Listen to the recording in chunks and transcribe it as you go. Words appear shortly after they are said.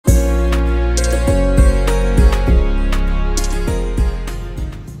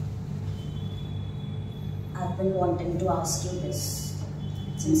to ask you this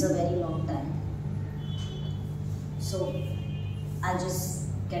since a very long time. So, I'll just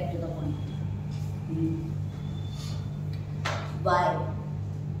get to the point. Why,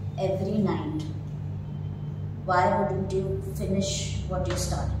 every night, why wouldn't you finish what you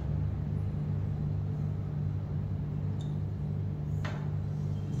started?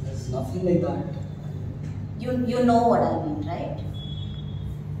 There's nothing like that. You know what I mean, right?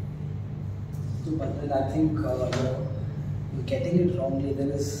 But then I think you're getting it wrongly.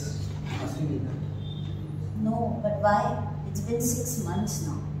 There is nothing like that. No, but why? It's been 6 months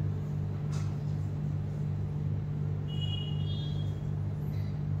now.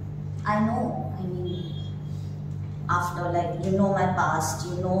 I know, I mean, after, like, you know my past,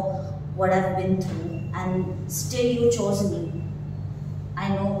 you know what I've been through, and still you chose me. I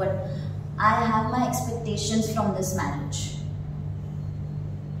know, but I have my expectations from this marriage.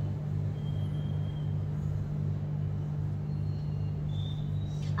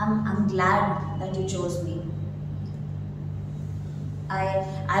 I'm glad that you chose me.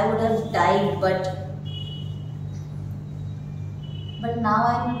 I would have died, but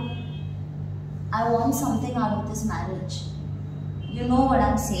now I want something out of this marriage. You know what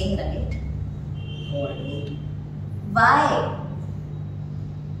I'm saying, right? No, I don't. Why?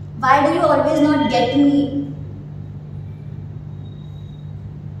 Why do you always not get me?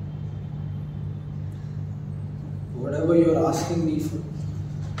 Whatever you're asking me for,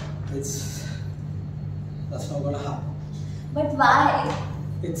 that's not gonna happen. But why?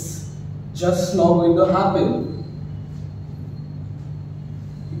 It's just not going to happen.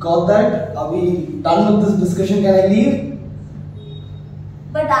 You got that? Are we done with this discussion? Can I leave?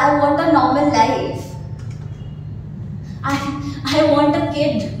 But I want a normal life. I want a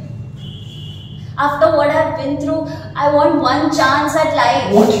kid. After what I've been through, I want one chance at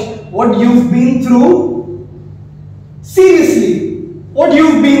life. What you've been through? Seriously, what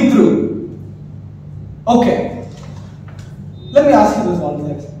you've been through? Okay, let me ask you this one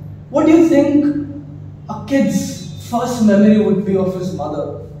thing. What do you think a kid's first memory would be of his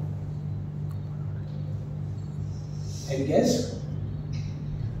mother? Any guess?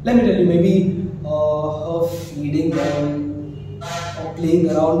 Let me tell you, maybe her feeding him, or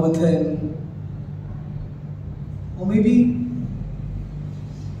playing around with him, or maybe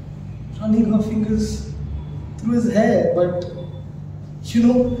running her fingers through his hair. But you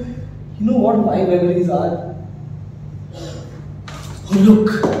know what my memories are? Oh look,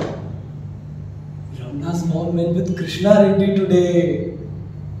 Ramna's mom went with Krishna Reddy today.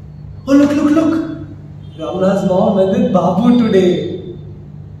 Oh look, Ramna's mom went with Babu today.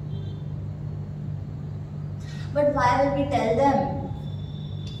 But why will we tell them?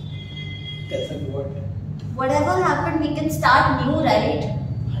 Tell them what? Whatever happened, we can start new, right?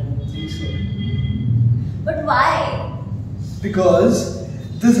 I don't think so. But why? Because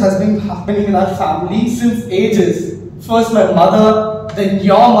this has been happening in our family since ages. First my mother, then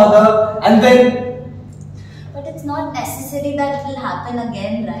your mother, and then... But it's not necessary that it will happen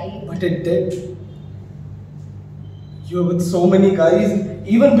again, right? But it did. You were with so many guys,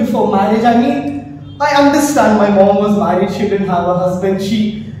 even before marriage. I mean, I understand my mom was married, she didn't have a husband,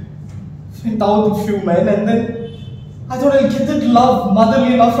 she went out with a few men, and then I thought I'll get that love,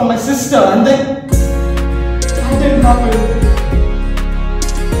 motherly love from my sister, and then that didn't happen.